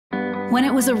When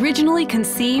it was originally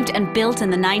conceived and built in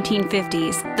the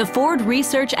 1950s, the Ford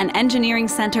Research and Engineering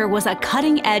Center was a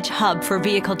cutting-edge hub for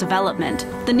vehicle development.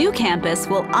 The new campus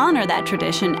will honor that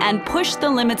tradition and push the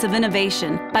limits of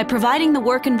innovation by providing the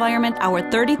work environment our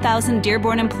 30,000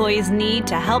 Dearborn employees need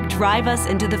to help drive us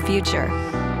into the future.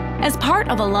 As part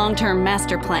of a long-term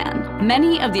master plan,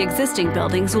 many of the existing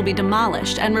buildings will be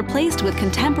demolished and replaced with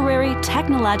contemporary,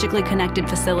 technologically connected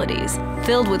facilities,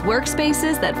 filled with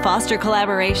workspaces that foster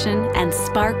collaboration and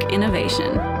spark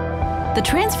innovation. The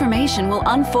transformation will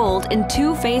unfold in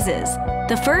two phases.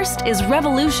 The first is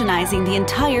revolutionizing the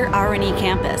entire R&E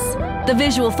campus, the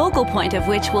visual focal point of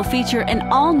which will feature an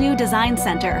all-new design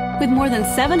center with more than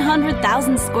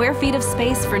 700,000 square feet of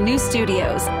space for new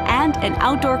studios and an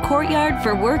outdoor courtyard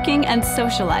for working and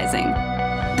socializing.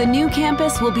 The new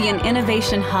campus will be an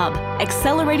innovation hub,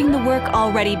 accelerating the work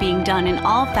already being done in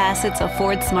all facets of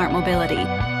Ford Smart Mobility,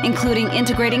 including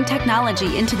integrating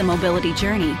technology into the mobility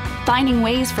journey, finding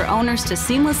ways for owners to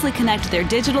seamlessly connect their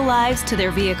digital lives to their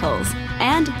vehicles,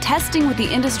 and testing with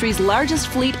the industry's largest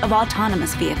fleet of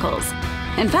autonomous vehicles.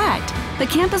 In fact, the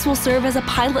campus will serve as a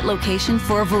pilot location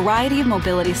for a variety of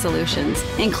mobility solutions,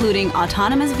 including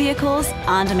autonomous vehicles,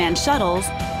 on-demand shuttles,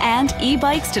 and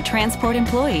e-bikes to transport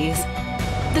employees.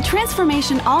 The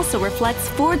transformation also reflects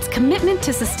Ford's commitment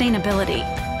to sustainability.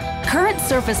 Current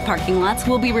surface parking lots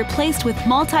will be replaced with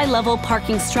multi-level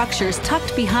parking structures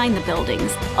tucked behind the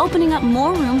buildings, opening up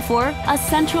more room for a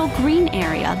central green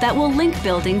area that will link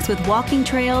buildings with walking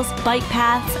trails, bike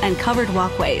paths, and covered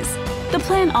walkways. The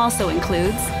plan also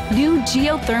includes new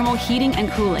geothermal heating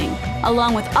and cooling,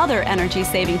 along with other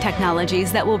energy-saving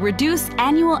technologies that will reduce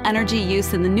annual energy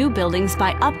use in the new buildings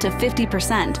by up to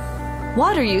 50%.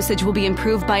 Water usage will be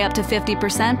improved by up to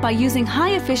 50% by using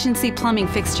high-efficiency plumbing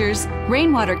fixtures,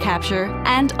 rainwater capture,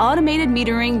 and automated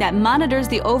metering that monitors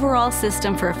the overall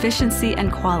system for efficiency and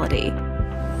quality.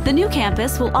 The new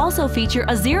campus will also feature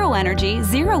a zero-energy,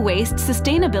 zero-waste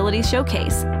sustainability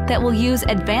showcase that will use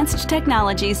advanced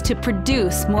technologies to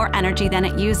produce more energy than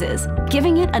it uses,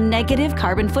 giving it a negative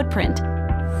carbon footprint.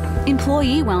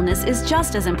 Employee wellness is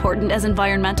just as important as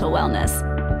environmental wellness.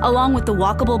 Along with the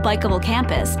walkable, bikeable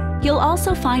campus, you'll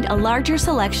also find a larger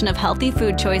selection of healthy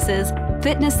food choices,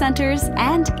 fitness centers,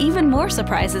 and even more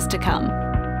surprises to come.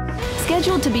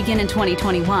 Scheduled to begin in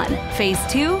 2021, Phase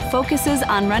 2 focuses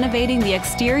on renovating the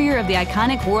exterior of the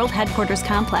iconic World Headquarters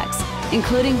complex,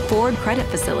 including Ford credit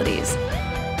facilities.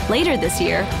 Later this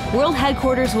year, World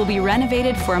Headquarters will be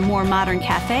renovated for a more modern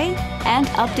cafe and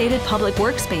updated public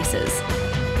workspaces.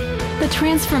 The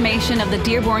transformation of the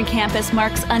Dearborn campus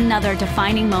marks another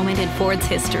defining moment in Ford's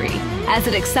history as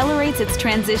it accelerates its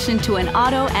transition to an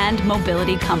auto and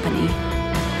mobility company.